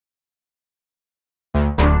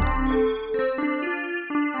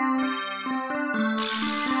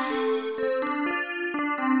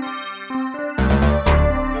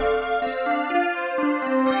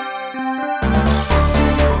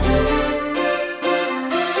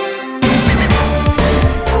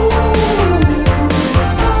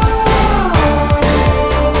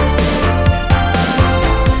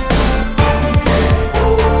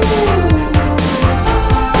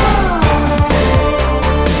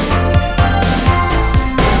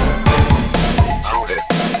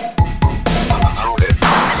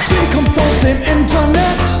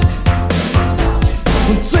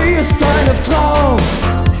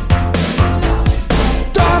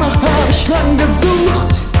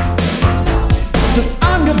gesucht, das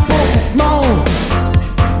Angebot ist mau.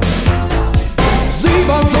 Sie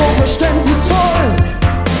war so verständnisvoll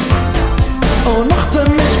und mochte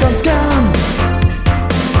mich ganz gern.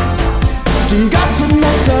 Die ganze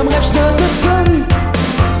Nacht am Rechner sitzen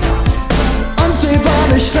und sie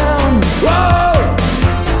war nicht fern. Wow!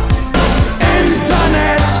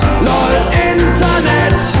 Internet, lol,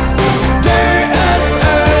 Internet,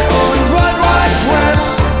 DSL und World Wide Web.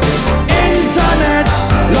 Internet,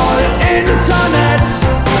 lol, Internet,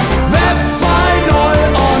 Web 2.0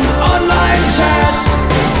 und Online-Chat.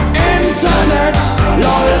 Internet,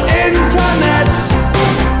 lol, Internet,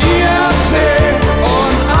 IRC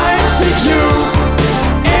und ICQ.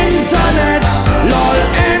 Internet, lol,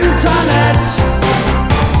 Internet.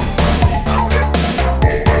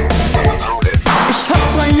 Ich hab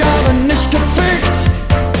 3 Jahre nicht gefickt,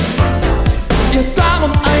 ihr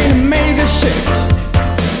darum eine Mail geschickt.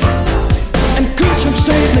 Im Kühlschrank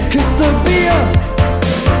steht ne Kiste Bier,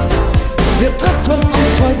 wir treffen